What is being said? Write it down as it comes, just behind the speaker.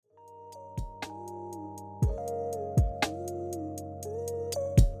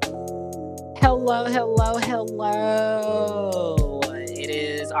Hello, hello, hello. It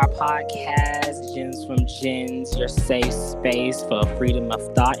is our podcast, Gens from Gens, your safe space for freedom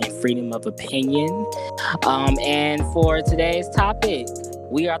of thought and freedom of opinion. And for today's topic,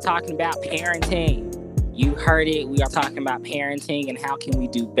 we are talking about parenting. You heard it. We are talking about parenting and how can we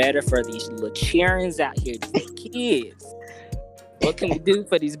do better for these little cheerings out here, these kids. What can we do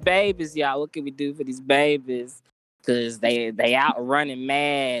for these babies, y'all? What can we do for these babies? Cause they out running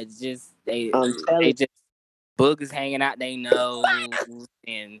mad. Just they just boogers hanging out they nose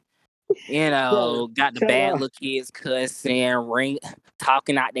and got the bad little kids cussing,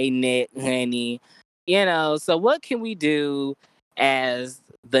 talking out they neck, honey. So what can we do as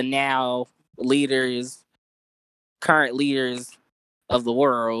the now leaders, current leaders of the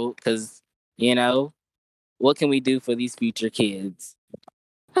world? Cause what can we do for these future kids?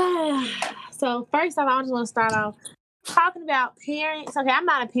 So first off, I just want to start off talking about parents. Okay, I'm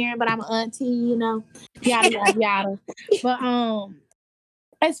not a parent, but I'm an auntie, yada yada yada. But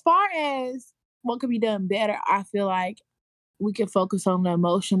as far as what could be done better, I feel like we can focus on the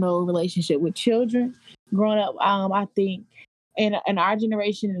emotional relationship with children. Growing up, I think in our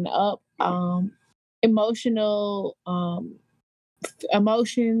generation and up, emotional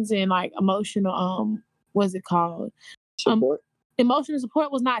emotions and like emotional what's it called? Support. Emotional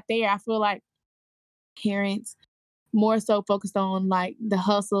support was not there. I feel like parents more so focused on like the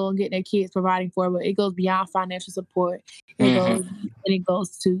hustle and getting their kids providing for, but it goes beyond financial support. It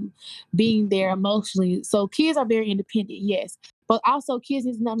goes to being there emotionally. So kids are very independent, yes. But also kids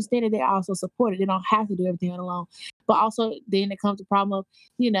need to understand that they're also supported. They don't have to do everything on their own. But also then it comes the problem of,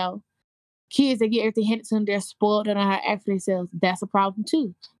 kids that get everything handed to them, they're spoiled, they don't know how to act for themselves. That's a problem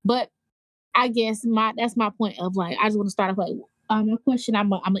too. But I guess that's my point of like I just want to start off like my question I'm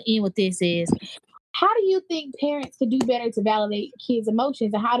gonna end with this is how do you think parents could do better to validate kids'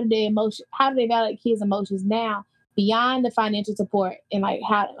 emotions, and how do they validate kids' emotions now beyond the financial support? And like,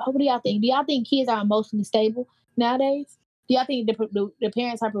 what do y'all think? Do y'all think kids are emotionally stable nowadays? Do y'all think the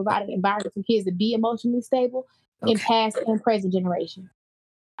parents have provided an environment for kids to be emotionally stable in past and present generation?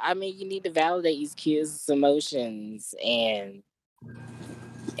 I mean, you need to validate these kids' emotions, and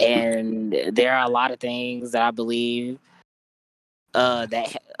there are a lot of things that I believe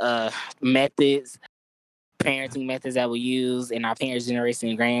that methods, parenting methods that we use in our parents' generation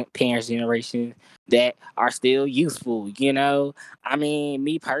and grandparents' generation that are still useful. I mean,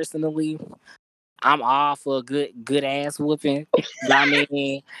 me personally, I'm all for a good ass whooping. But I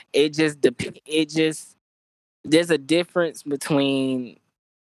mean, it just there's a difference between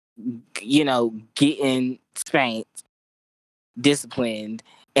getting spanked, disciplined,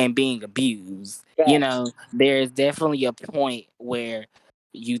 and being abused. There's definitely a point where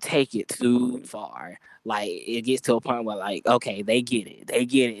you take it too far. Like it gets to a point where like, okay, they get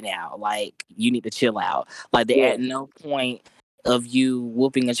it now. Like you need to chill out. Like at no point of you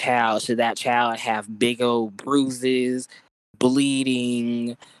whooping a child should that child have big old bruises,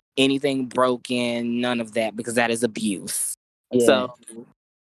 bleeding, anything broken, none of that, because that is abuse. So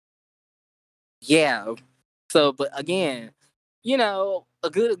yeah. So, but again, a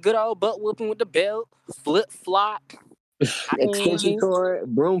good old butt whooping with the belt, flip flop, Extension cord,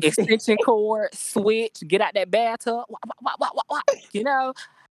 cord, switch, get out that bathtub,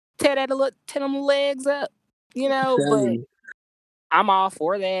 tear them legs up, but I'm all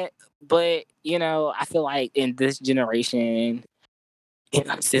for that. But, I feel like in this generation,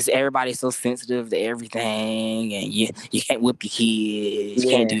 since everybody's so sensitive to everything, and you can't whip your kids,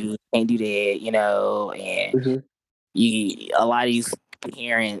 you can't do that, and a lot of these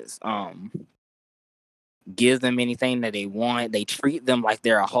parents give them anything that they want. They treat them like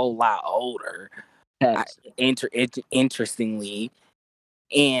they're a whole lot older. Interestingly,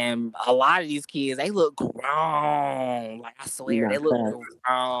 and a lot of these kids, they look grown. Like I swear, they look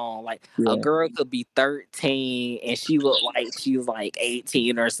grown. Like a girl could be 13 and she look like she's like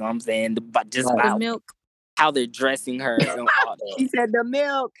 18 or something, but just by the milk, how they're dressing her and all that. She said the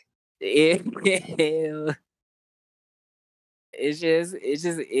milk. It's just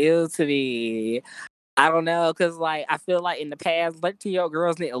ill to me. I don't know, cause like I feel like in the past, 13-year-old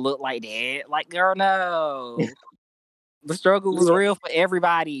girls need to look like that. Like, girl, no. The struggle was real for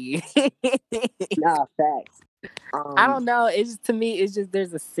everybody. Nah, facts. I don't know. It's just, to me, it's just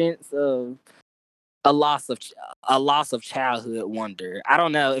there's a sense of a loss of childhood wonder. I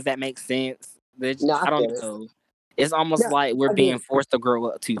don't know if that makes sense. I don't know. It's almost like we're being forced to grow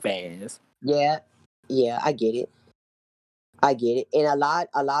up too fast. Yeah, I get it. And a lot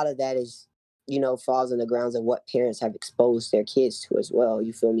of that is, falls on the grounds of what parents have exposed their kids to as well.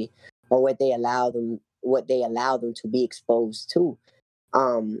 You feel me? Or what they allow them to be exposed to.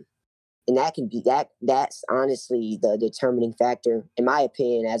 And that can be that's honestly the determining factor, in my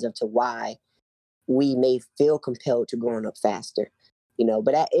opinion, as of to why we may feel compelled to growing up faster.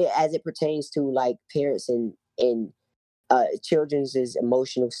 But as it pertains to like parents and children's is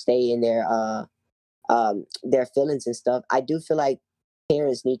emotional state and their feelings and stuff, I do feel like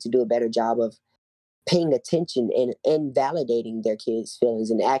parents need to do a better job of paying attention and validating their kids' feelings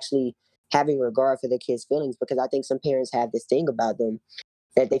and actually having regard for their kids' feelings, because I think some parents have this thing about them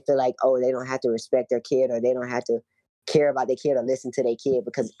that they feel like, oh, they don't have to respect their kid or they don't have to care about their kid or listen to their kid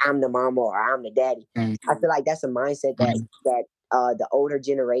because I'm the mama or I'm the daddy. I feel like that's a mindset that the older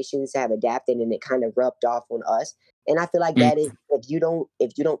generations have adapted and it kind of rubbed off on us. And I feel like that is, if you don't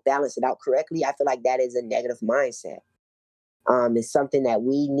balance it out correctly, I feel like that is a negative mindset. It's something that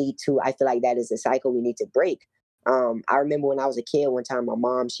we need to. I feel like that is a cycle we need to break. I remember when I was a kid, one time my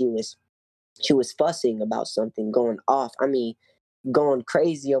mom, she was fussing about something, going off. I mean, going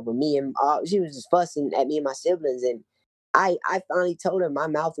crazy over me, and she was just fussing at me and my siblings. And I finally told her my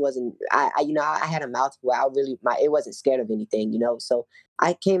mouth wasn't. I had a mouth where it wasn't scared of anything. So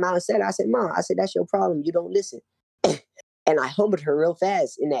I came out and I said, Mom, I said, that's your problem. You don't listen. And I humbled her real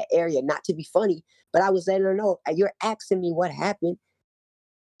fast in that area, not to be funny, but I was letting her know, you're asking me what happened.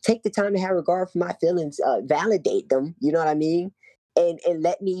 Take the time to have regard for my feelings, validate them. You know what I mean? And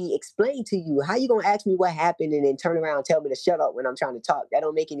let me explain to you. How you gonna ask me what happened and then turn around and tell me to shut up when I'm trying to talk? That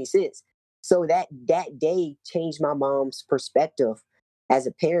don't make any sense. So that day changed my mom's perspective as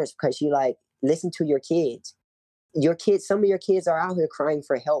a parent, because she like, listen to your kids. Some of your kids are out here crying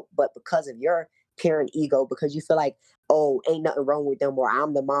for help, but because of your parent ego, because you feel like, oh, ain't nothing wrong with them, or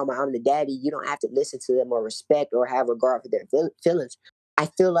I'm the mama, I'm the daddy, you don't have to listen to them or respect or have regard for their feelings. I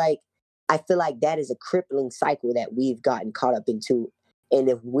feel like that is a crippling cycle that we've gotten caught up into. And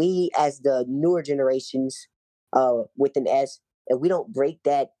if we, as the newer generations, with an S, if we don't break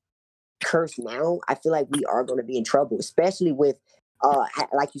that curse now, I feel like we are going to be in trouble, especially with,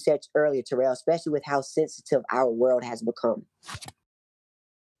 like you said earlier, Terrell, especially with how sensitive our world has become.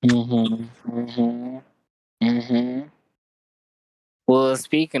 Well,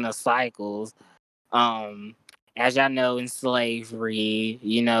 speaking of cycles, as y'all know, in slavery,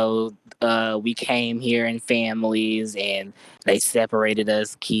 we came here in families and they separated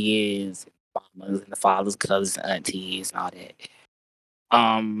us kids, mamas and the fathers, cousins, aunties, and all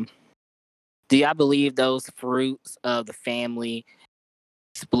that. Do y'all believe those fruits of the family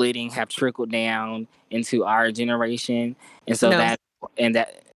splitting have trickled down into our generation? And so No.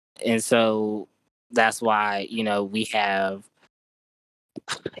 so that's why, we have,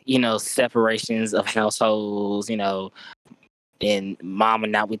 separations of households, and mama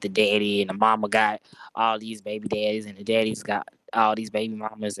not with the daddy, and the mama got all these baby daddies, and the daddy's got all these baby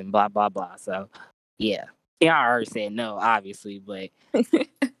mamas, and blah blah blah. So, yeah, I already said no, obviously, but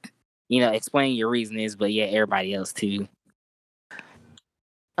explain your reasonings. But yeah, everybody else too.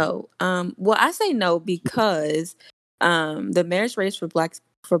 Oh, well, I say no because the marriage rates for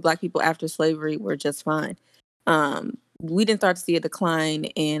black people after slavery were just fine. We didn't start to see a decline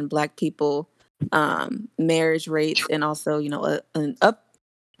in black people marriage rates, and also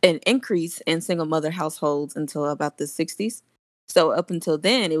an increase in single mother households until about the 60s. So up until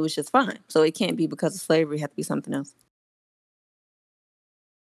then, it was just fine. So it can't be because of slavery; it had to be something else.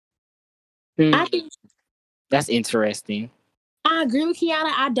 I think That's interesting. I agree with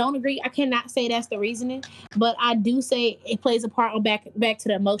Kiana. I don't agree. I cannot say that's the reasoning, but I do say it plays a part on back to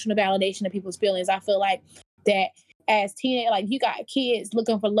the emotional validation of people's feelings. I feel like that as teenage, like you got kids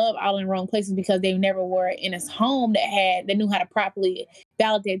looking for love all in the wrong places because they never were in a home that knew how to properly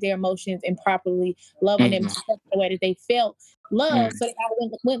validate their emotions and properly love on them the way that they felt love. So they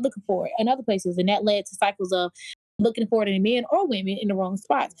went looking for it in other places, and that led to cycles of looking for it in men or women in the wrong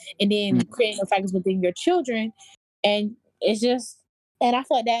spots, and then creating those cycles within your children. And it's just, and I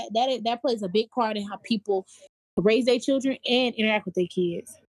feel like that plays a big part in how people raise their children and interact with their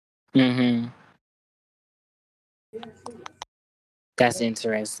kids. That's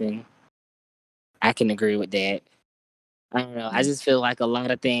interesting. I can agree with that. I don't know. I just feel like a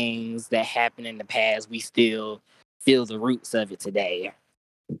lot of things that happened in the past, we still feel the roots of it today.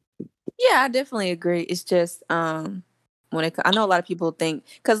 Yeah, I definitely agree. It's just I know a lot of people think,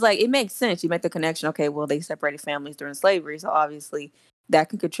 because like it makes sense. You make the connection. Okay, well they separated families during slavery, so obviously that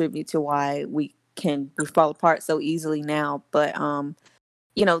can contribute to why we fall apart so easily now. But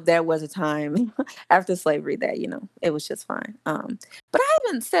there was a time after slavery that it was just fine. But I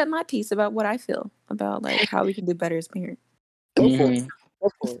haven't said my piece about what I feel about like how we can do better as parents. Go for it. Go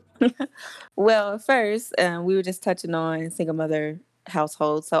for it. Well, first, we were just touching on single mother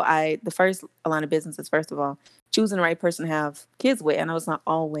households. So the first line of business is, first of all, choosing the right person to have kids with. I know it's not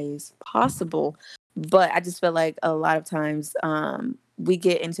always possible, but I just feel like a lot of times we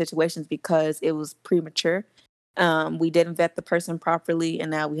get in situations because it was premature. We didn't vet the person properly, and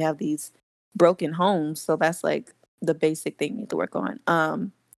now we have these broken homes. So that's like the basic thing you need to work on.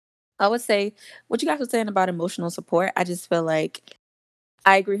 I would say what you guys were saying about emotional support. I just feel like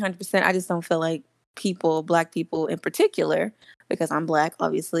I agree 100%. I just don't feel like people, Black people in particular, because I'm Black,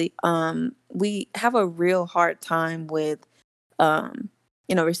 obviously, we have a real hard time with, um,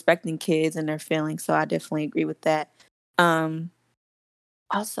 respecting kids and their feelings. So I definitely agree with that. Um,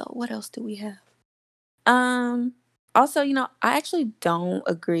 Also, what else do we have? Um, Also, I actually don't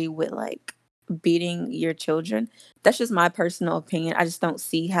agree with like beating your children. That's just my personal opinion. I just don't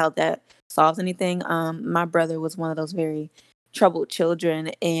see how that solves anything. My brother was one of those very troubled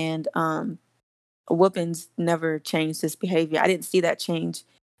children, and whoopings never changed his behavior. I didn't see that change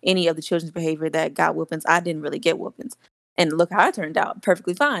any of the children's behavior that got whoopings. I didn't really get whoopings. And look how I turned out,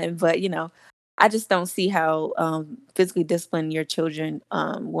 perfectly fine. But, I just don't see how physically disciplining your children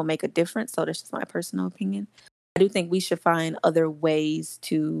will make a difference. So that's just my personal opinion. I do think we should find other ways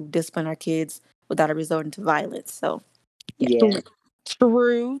to discipline our kids without resorting to violence. So, yeah.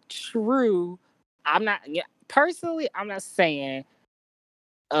 True. Personally, I'm not saying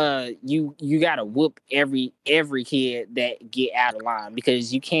you gotta whoop every kid that get out of line,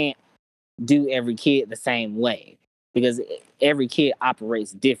 because you can't do every kid the same way, because every kid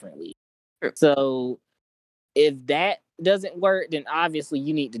operates differently. True. So if that doesn't work, then obviously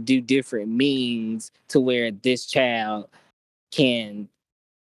you need to do different means to where this child can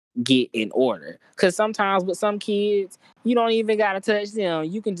get in order. Because sometimes with some kids, you don't even gotta touch them.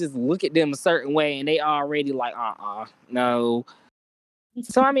 You can just look at them a certain way and they already like, no.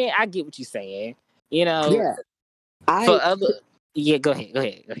 So I mean, I get what you're saying. Yeah. For other, yeah, go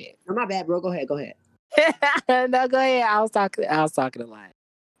ahead. No, my bad, bro. Go ahead. No, go ahead. I was talking a lot.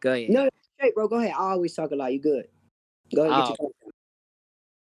 Go ahead. No, straight, bro. Go ahead. I always talk a lot. You good? Go ahead. Get your point out.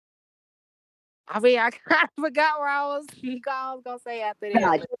 I mean, I kind of forgot what I was gonna say after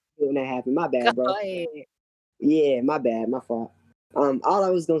that. When that happened, my bad, bro. Go ahead. Yeah, my bad, my fault. All I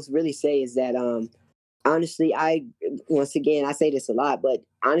was gonna really say is that honestly, once again I say this a lot, but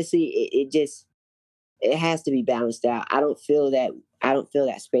honestly, it has to be balanced out. I don't feel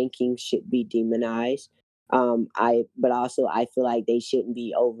that spanking should be demonized. But also I feel like they shouldn't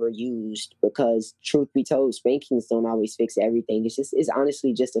be overused, because truth be told, spankings don't always fix everything. It's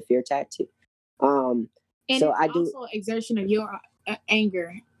honestly just a fear tactic. And so it's also exertion of your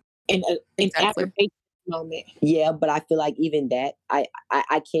anger and an aggravation moment. Yeah, but I feel like even that, I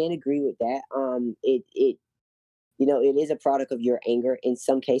can't agree with that. It is a product of your anger in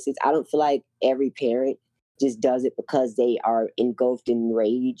some cases. I don't feel like every parent just does it because they are engulfed in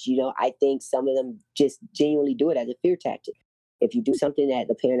rage. I think some of them just genuinely do it as a fear tactic. If you do something that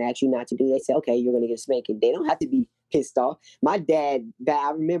the parent asks you not to do, they say, okay, you're going to get a spanking. They don't have to be pissed off. My dad,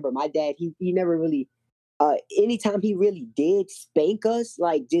 I remember my dad, he never really, anytime he really did spank us,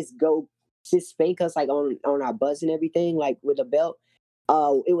 like just spank us like on our butts and everything, like with a belt.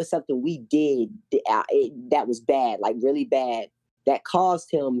 It was something we did that was bad, like really bad, that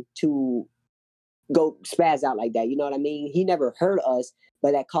caused him to go spaz out like that. You know what I mean? He never hurt us,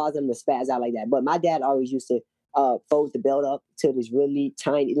 but that caused him to spaz out like that. But my dad always used to fold the belt up to this really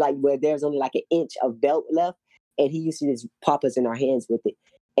tiny, like where there's only like an inch of belt left, and he used to just pop us in our hands with it.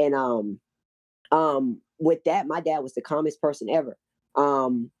 And with that, my dad was the calmest person ever.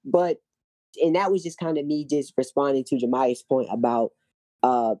 And that was just kind of me just responding to Jemiah's point about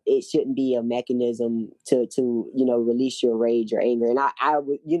it shouldn't be a mechanism to release your rage or anger. And I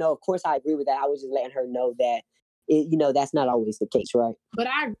would, of course I agree with that. I was just letting her know that that's not always the case, right? But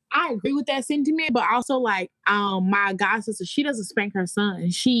I agree with that sentiment. But also, like, my god sister, she doesn't spank her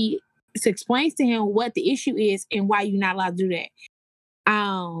son. She explains to him what the issue is and why you're not allowed to do that.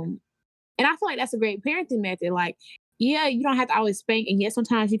 And I feel like that's a great parenting method. Like, yeah, you don't have to always spank, and yes,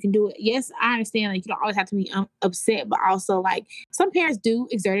 sometimes you can do it. Yes, I understand, like, you don't always have to be upset, but also, like, some parents do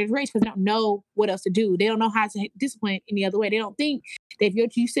exert rage because they don't know what else to do. They don't know how to discipline any other way. They don't think that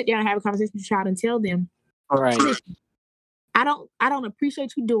if you sit down and have a conversation with your child and tell them, all right, I don't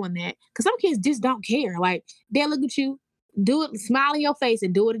appreciate you doing that, because some kids just don't care. Like, they'll look at you, do it, smile in your face,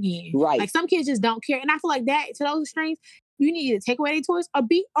 and do it again. Right. Like, some kids just don't care, and I feel like that, to those extremes, you need to take away their toys or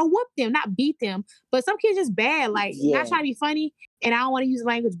whoop them, not beat them. But some kids just bad. Like, not trying to be funny, and I don't want to use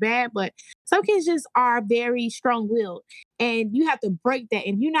language bad, but some kids just are very strong-willed, and you have to break that.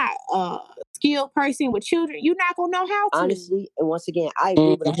 And if you're not a skilled person with children, you're not gonna know how to. Honestly, and once again, I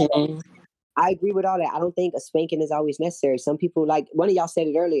agree with all that. I agree with all that. I don't think a spanking is always necessary. Some people, like one of y'all said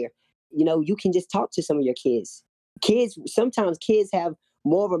it earlier, you can just talk to some of your kids. Sometimes kids have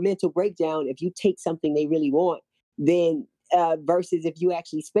more of a mental breakdown if you take something they really want than versus if you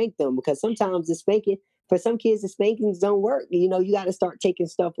actually spank them, because sometimes for some kids, the spankings don't work. You got to start taking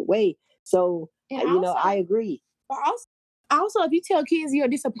stuff away. So, I agree. But also, if you tell kids you're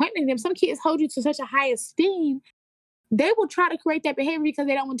disappointing them, some kids hold you to such a high esteem, they will try to correct that behavior because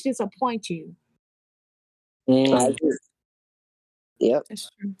they don't want to disappoint you. I agree. Yep. That's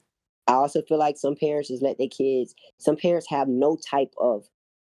true. I also feel like some parents just let their kids, some parents have no type of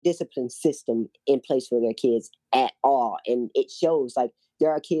discipline system in place for their kids at all. And it shows. Like,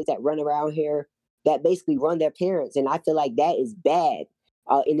 there are kids that run around here that basically run their parents. And I feel like that is bad.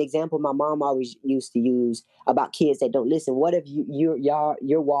 An example my mom always used to use about kids that don't listen. What if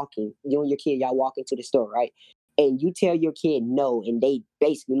you're walking, you and your kid, y'all walking to the store, right? And you tell your kid no, and they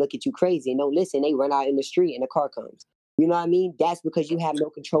basically look at you crazy and don't listen. They run out in the street and the car comes. You know what I mean? That's because you have no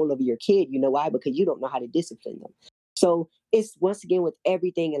control over your kid. You know why? Because you don't know how to discipline them. So it's, once again, with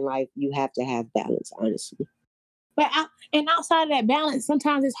everything in life, you have to have balance, honestly. But outside of that balance,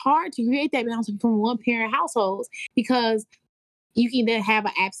 sometimes it's hard to create that balance from one parent households, because you can then have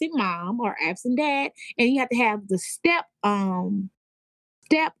an absent mom or absent dad, and you have to have the step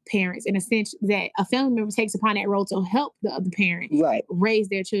parents, in a sense that a family member takes upon that role to help the other parent raise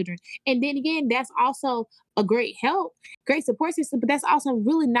their children. And then again, that's also a great help, great support system, but that's also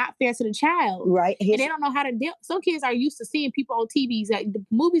really not fair to the child. Right. And they don't know how to deal. Some kids are used to seeing people on TVs. Like, the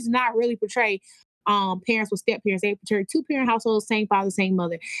movies not really portray parents with step parents. They portray two-parent households, same father, same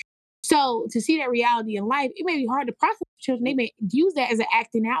mother. So to see that reality in life, it may be hard to process for children. They may use that as an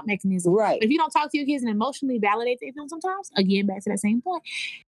acting out mechanism. Right. But if you don't talk to your kids and emotionally validate their feelings sometimes, again, back to that same point,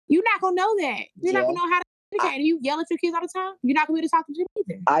 you're not going to know that. You're not going to know how to communicate. And you yell at your kids all the time, you're not going to be able to talk to them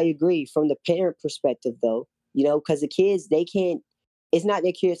either. I agree. From the parent perspective, though, because the kids, it's not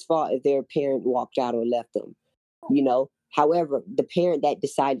their kids' fault if their parent walked out or left them, However, the parent that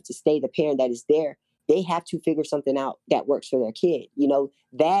decided to stay, the parent that is there, they have to figure something out that works for their kid.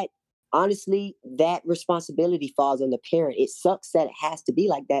 That, honestly, that responsibility falls on the parent. It sucks that it has to be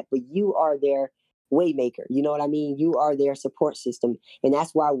like that, but you are their waymaker. You know what I mean? You are their support system. And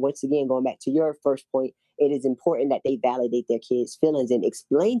that's why, once again, going back to your first point, it is important that they validate their kids' feelings and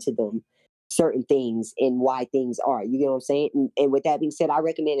explain to them certain things and why things are. You know what I'm saying? And with that being said, I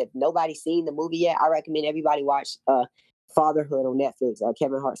recommend, if nobody's seen the movie yet, I recommend everybody watch Fatherhood on Netflix,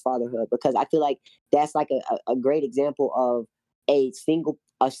 Kevin Hart's Fatherhood, because I feel like that's like a great example of a single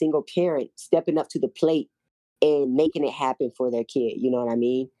parent stepping up to the plate and making it happen for their kid. You know what I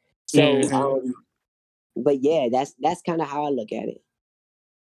mean? So, but yeah, that's kind of how I look at it.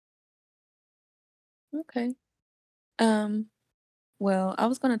 Okay. Well, I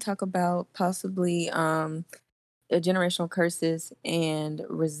was going to talk about possibly generational curses and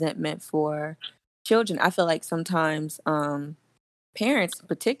resentment for children. I feel like sometimes parents in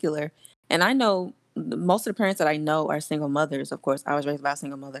particular, and I know most of the parents that I know are single mothers. Of course, I was raised by a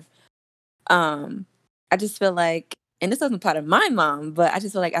single mother. I just feel like, and this doesn't apply to my mom, but I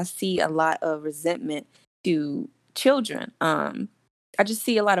just feel like I see a lot of resentment to children. I just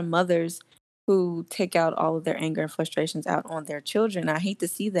see a lot of mothers who take out all of their anger and frustrations out on their children. I hate to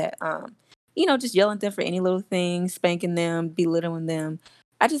see that. Just yelling at them for any little thing, spanking them, belittling them.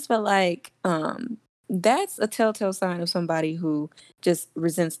 I just feel like that's a telltale sign of somebody who just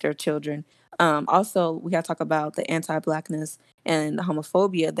resents their children. Also, we got to talk about the anti-Blackness and the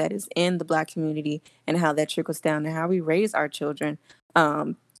homophobia that is in the Black community and how that trickles down to how we raise our children.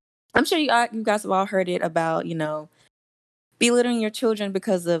 I'm sure you guys have all heard it about, belittling your children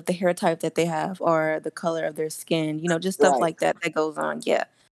because of the hair type that they have or the color of their skin, just stuff like that goes on. Yeah.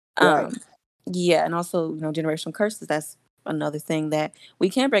 Yeah. And also, generational curses. That's another thing that we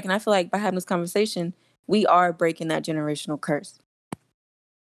can break. And I feel like by having this conversation, we are breaking that generational curse.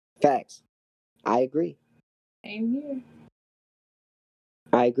 Facts. I agree. Same here.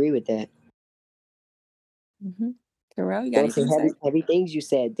 I agree with that. Mm-hmm. Terrell, you got anything to say? Heavy things you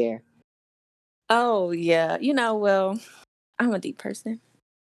said there. Oh, yeah. Well, I'm a deep person.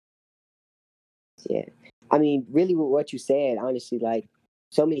 Yeah. I mean, really, with what you said, honestly, like,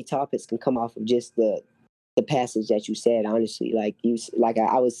 so many topics can come off of just the passage that you said, honestly. Like,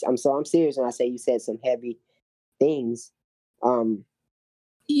 I'm serious when I say you said some heavy things.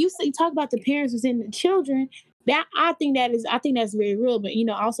 You talk about the parents within the children. That I think that's very real. But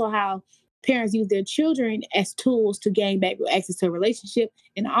also how parents use their children as tools to gain back access to a relationship,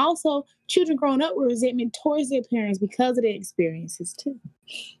 and also children growing up with resentment towards their parents because of their experiences too.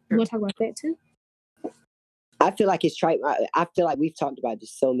 You want to talk about that too? I feel like it's trite. I feel like we've talked about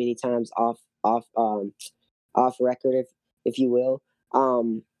this so many times off record, if you will.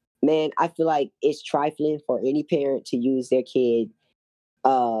 man, I feel like it's trifling for any parent to use their kid,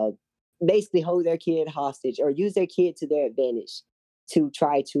 basically hold their kid hostage or use their kid to their advantage to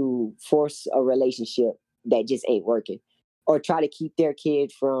try to force a relationship that just ain't working, or try to keep their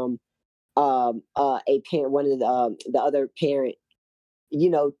kid from a parent, one of the other parent,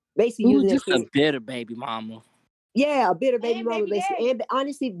 basically Ooh, using their just a kid. bitter baby mama. Yeah, a bitter baby And mama, baby basically, daddy. and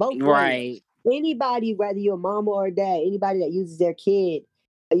honestly, both ways. Right. Anybody, whether you're a mama or a dad, anybody that uses their kid,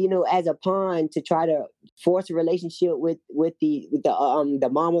 as a pawn to try to force a relationship with the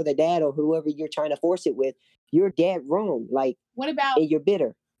mom or the dad or whoever you're trying to force it with, you're dead wrong. Like, What about and you're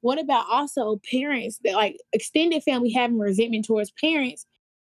bitter. what about also parents that like extended family having resentment towards parents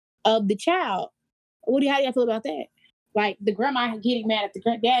of the child? How do you feel about that? Like the grandma getting mad at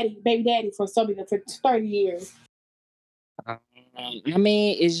the baby daddy for something for 30 years. I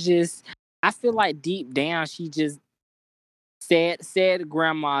mean, it's just I feel like deep down she just said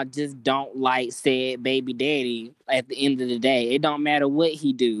grandma just don't like said baby daddy. At the end of the day, it don't matter what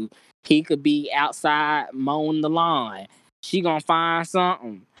he do. He could be outside mowing the lawn. She gonna find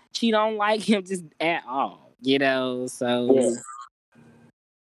something. She don't like him just at all. So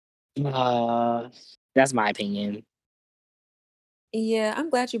uh, that's my opinion. Yeah, I'm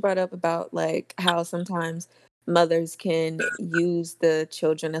glad you brought up about like how sometimes mothers can use the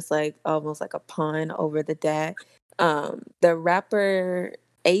children as like almost like a pawn over the dad. The rapper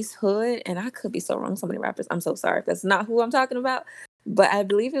Ace Hood, and I could be so wrong, so many rappers. I'm so sorry if that's not who I'm talking about. But I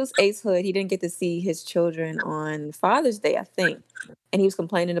believe it was Ace Hood. He didn't get to see his children on Father's Day, I think. And he was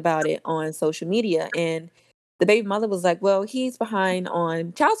complaining about it on social media. And the baby mother was like, well, he's behind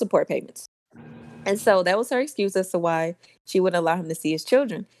on child support payments. And so that was her excuse as to why she wouldn't allow him to see his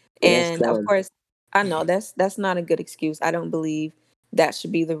children. That's And of dumb. course, I know that's not a good excuse. I don't believe that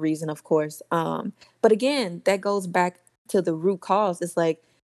should be the reason, of course. But again, that goes back to the root cause. It's like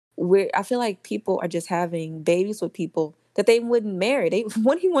I feel like people are just having babies with people that they wouldn't marry. They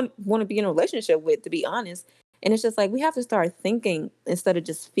wouldn't even want to be in a relationship with, to be honest. And it's just like we have to start thinking instead of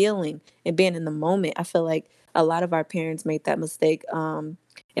just feeling and being in the moment. I feel like a lot of our parents made that mistake. I'm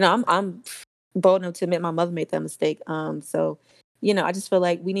bold enough to admit my mother made that mistake. So, I just feel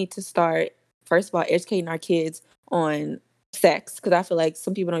like we need to start, first of all, educating our kids on sex, because I feel like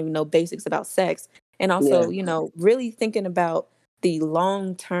some people don't even know basics about sex. And also, really thinking about the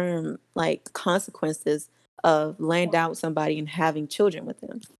long term like consequences of laying down with somebody and having children with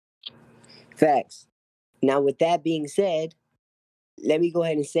them. Facts. Now, with that being said, let me go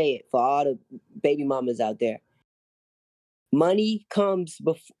ahead and say it for all the baby mamas out there. Money comes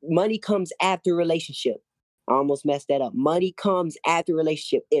after relationship. I almost messed that up. Money comes after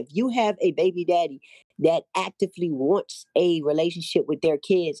relationship. If you have a baby daddy that actively wants a relationship with their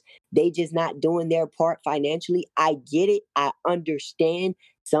kids, they just not doing their part financially. I get it. I understand.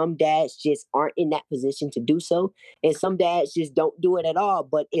 Some dads just aren't in that position to do so, and some dads just don't do it at all.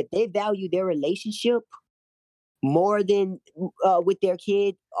 But if they value their relationship more than with their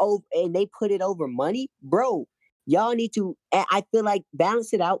kid, and they put it over money, bro, y'all need to. I feel like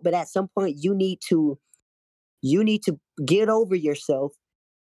balance it out, but at some point you need to get over yourself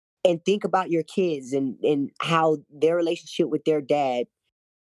and think about your kids and how their relationship with their dad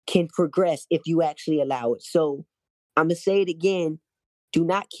can progress if you actually allow it. So I'm gonna say it again: do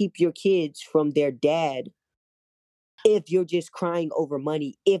not keep your kids from their dad if you're just crying over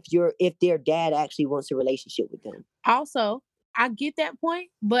money. If their dad actually wants a relationship with them. Also, I get that point,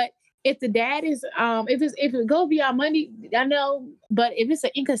 but if the dad is if it goes beyond money, I know, but if it's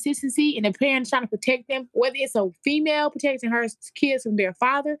an inconsistency and the parents trying to protect them, whether it's a female protecting her kids from their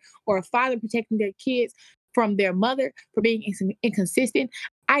father or a father protecting their kids from their mother for being inconsistent,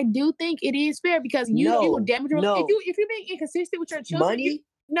 I do think it is fair because you will damage your if you're being inconsistent with your children. Money?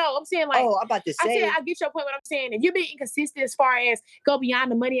 No, I'm saying like I'm about to say. I said I get your point. What I'm saying, if you're being inconsistent as far as go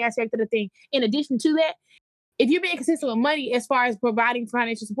beyond the money aspect of the thing, in addition to that, if you're being consistent with money as far as providing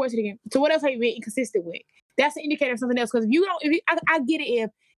financial support to the game, so what else are you being inconsistent with? That's an indicator of something else. Because if you don't, I get it if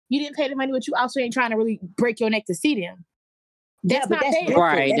you didn't pay the money, but you also ain't trying to really break your neck to see them. That's not fair. Different.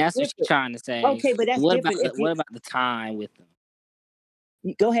 Right, that's what different. she's trying to say. Okay, but that's what different. What about the time with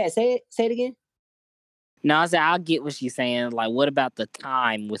them? Go ahead, say it again. No, I said I'll get what she's saying. Like, what about the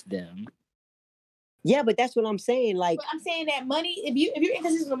time with them? Yeah, but that's what I'm saying. Like, but I'm saying that money, if you're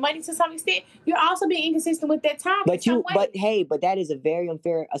inconsistent with money to some extent, you're also being inconsistent with that time. But that is a very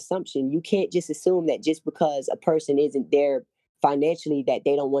unfair assumption. You can't just assume that just because a person isn't there financially that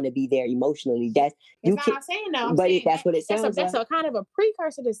they don't want to be there emotionally. That's not what I'm saying though. That's what it sounds like. That's a kind of a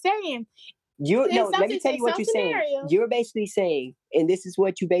precursor to saying. Let me tell you what you're saying. You're basically saying, and this is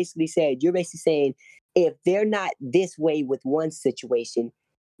what you basically said. You're basically saying, if they're not this way with one situation,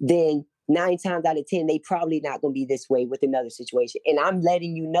 then 9 times out of 10, they probably not going to be this way with another situation. And I'm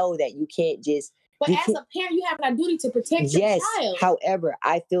letting you know that you can't just. But as a parent, you have a duty to protect your child. However,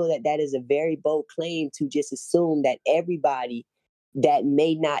 I feel that is a very bold claim to just assume that everybody that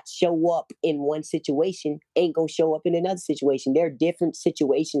may not show up in one situation ain't going to show up in another situation. There are different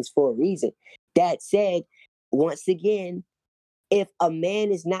situations for a reason. That said, once again, if a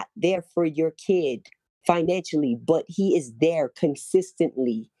man is not there for your kid financially, but he is there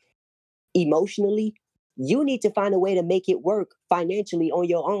consistently, emotionally, you need to find a way to make it work financially on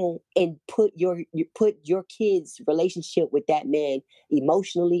your own and put your kids' relationship with that man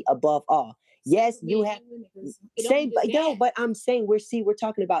emotionally above all. Yes, you have but I'm saying we're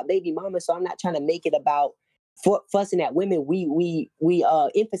talking about baby mama, so I'm not trying to make it about fussing at women. We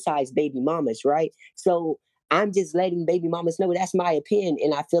emphasize baby mamas, right? So I'm just letting baby mamas know that's my opinion,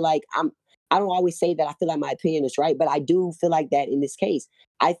 and I feel like I don't always say that I feel like my opinion is right, but I do feel like that in this case.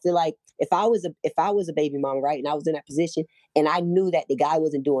 I feel like if I was a baby mama, right, and I was in that position, and I knew that the guy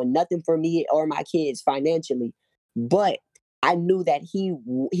wasn't doing nothing for me or my kids financially, but I knew that he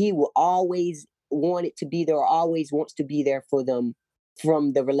will always want it to be there, or always wants to be there for them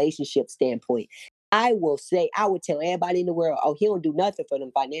from the relationship standpoint. I would tell everybody in the world, oh, he don't do nothing for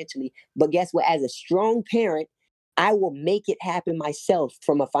them financially. But guess what? As a strong parent, I will make it happen myself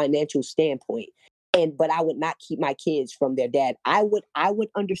from a financial standpoint. But I would not keep my kids from their dad. I would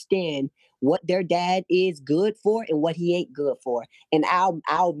understand what their dad is good for and what he ain't good for. And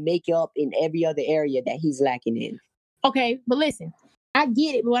I'll make up in every other area that he's lacking in. Okay, but listen, I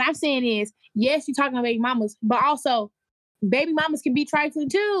get it. But what I'm saying is, yes, you're talking about baby mamas, but also baby mamas can be trifling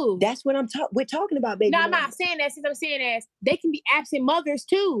too. That's what we're talking about, baby. No, I'm not saying that. Since I'm saying as they can be absent mothers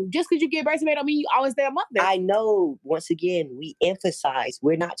too. Just because you get birth don't mean you always their mother. I know. Once again, we emphasize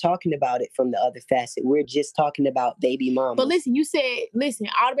we're not talking about it from the other facet. We're just talking about baby mamas. But listen, you said,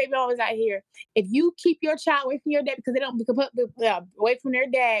 all the baby mamas out here, if you keep your child away from your dad because they don't away from their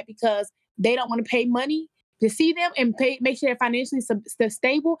dad because they don't want to pay money to see them and make sure they're financially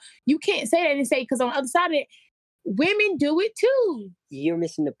stable, you can't say that and say, because on the other side of it, women do it too. You're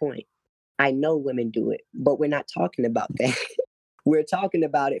missing the point. I know women do it, but we're not talking about that. We're talking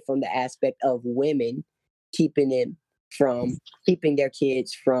about it from the aspect of women keeping their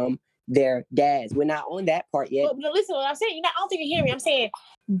kids from their dads. We're not on that part yet. But listen, what I'm saying, I don't think you hear me. I'm saying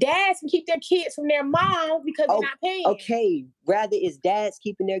dads can keep their kids from their moms because they're not paying. Okay, rather is dads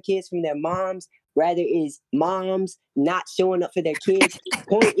keeping their kids from their moms, rather is moms not showing up for their kids.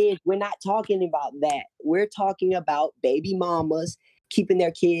 Point is, we're not talking about that. We're talking about baby mamas keeping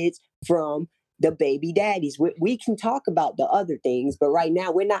their kids from the baby daddies. We can talk about the other things, but right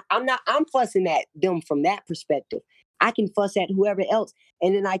now I'm fussing at them from that perspective. I can fuss at whoever else.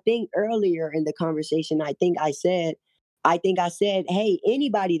 And then I think earlier in the conversation, I think I said, hey,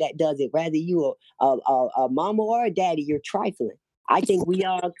 anybody that does it, whether you a mama or a daddy, you're trifling. I think we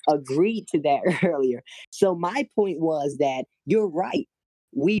all agreed to that earlier. So my point was that you're right.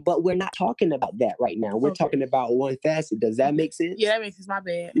 But we're not talking about that right now. We're talking about one facet. Does that make sense? Yeah, that makes sense. My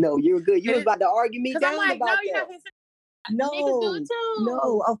bad. No, you're good. You was about to argue me down about that. Niggas do it too.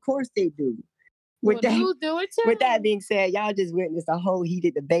 No, of course they do. Dudes do it too. With that being said, y'all just witnessed a whole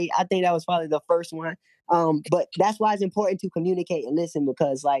heated debate. I think that was probably the first one. But that's why it's important to communicate and listen,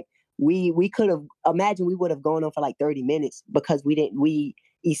 because like we could have imagined we would have gone on for like 30 minutes because we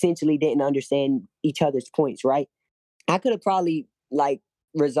essentially didn't understand each other's points, right? I could have probably like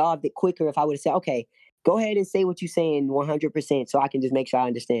resolved it quicker if I would have said, okay, go ahead and say what you're saying 100% so I can just make sure I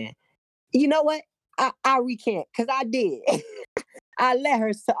understand. You know what? I recant because I did. I let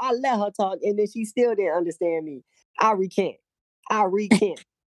her talk, and then she still didn't understand me. I recant. I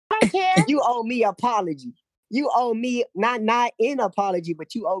don't care. You owe me an apology. You owe me not an apology,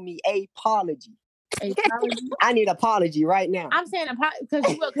 but you owe me a apology. I need an apology right now. I'm saying because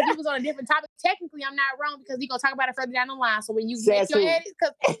you was on a different topic. Technically, I'm not wrong because you're gonna talk about it further down the line. So when you make your edits,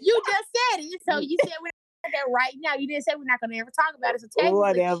 because you just said it, so you said we're not that right now. You didn't say we're not gonna ever talk about it. So technically,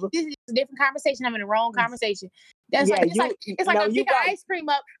 whatever. This is a different conversation. I'm in the wrong conversation. That's it's like I'm picking ice cream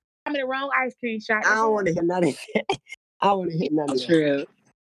up. I'm in the wrong ice cream shop. I don't want to hear none of that. I don't want to hear none of that. True.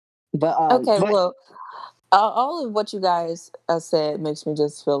 But well, all of what you guys said makes me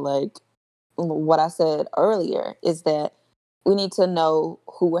just feel like what I said earlier is that we need to know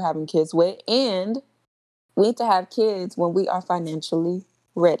who we're having kids with, and we need to have kids when we are financially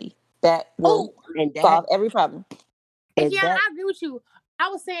ready. That will solve every problem. Yeah, I agree with you. I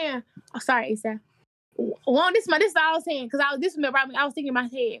was saying, sorry, Asa. This is all I was saying, because this was the problem. I was thinking in my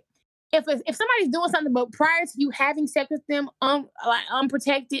head. if somebody's doing something, but prior to you having sex with them, like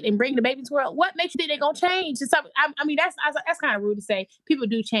unprotected and bringing the baby into the world, what makes you think they're gonna change? I mean, that's kind of rude to say. People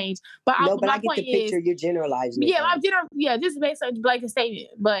do change, but no, but my I get point the picture. You're generalizing. Yeah, this is based on blanket statement,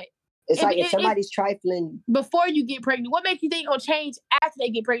 but it's like if somebody's trifling before you get pregnant, what makes you think it'll change after they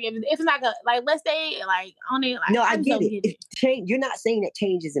get pregnant? If it's like let's say like on it, like no, I get it. Change. You're not saying that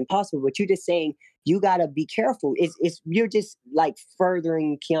change is impossible, but you're just saying you gotta be careful. You're just like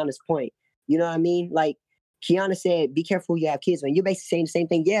furthering Kiana's point. You know what I mean? Like Kiana said, be careful you have kids. When you're basically saying the same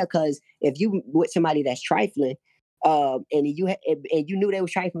thing, yeah. Because if you with somebody that's trifling, and you knew they were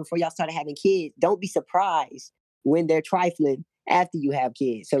trifling before y'all started having kids, don't be surprised when they're trifling after you have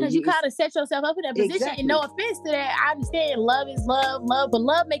kids. So because you kind of set yourself up in that position. Exactly. And no offense to that, I understand love is love, but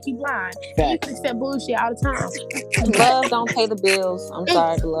love make you blind. You can accept bullshit all the time. Love don't pay the bills. I'm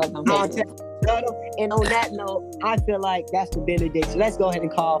sorry, but love don't pay the bills. And on that note, I feel like that's the benediction. Let's go ahead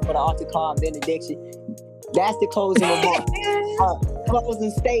and call for the altar call benediction. That's the closing remark.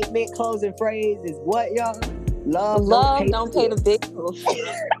 Closing statement, closing phrase is what, y'all? Love don't pay the bills.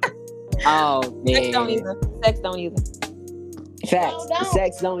 Oh man. Sex don't either. Facts.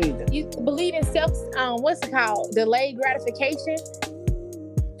 Sex don't either. You believe in self, what's it called? Delayed gratification.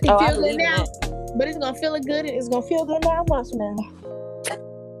 I believe in now, but it's gonna feel good. It's gonna feel good now. Much now.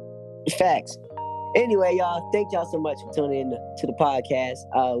 Facts. Anyway, y'all, thank y'all so much for tuning in to the podcast.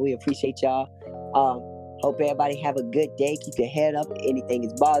 We appreciate y'all. Hope everybody have a good day. Keep your head up. If anything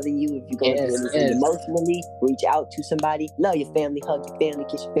is bothering you, if you're going through anything emotionally, reach out to somebody. Love your family, hug your family,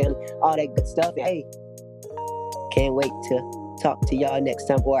 kiss your family, all that good stuff. Hey, can't wait to talk to y'all next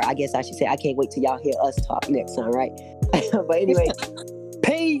time. Or I guess I should say, I can't wait till y'all hear us talk next time, right? But anyway,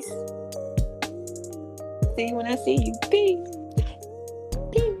 peace. See you when I see you. Peace.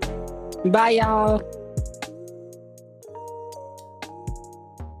 Bye, y'all.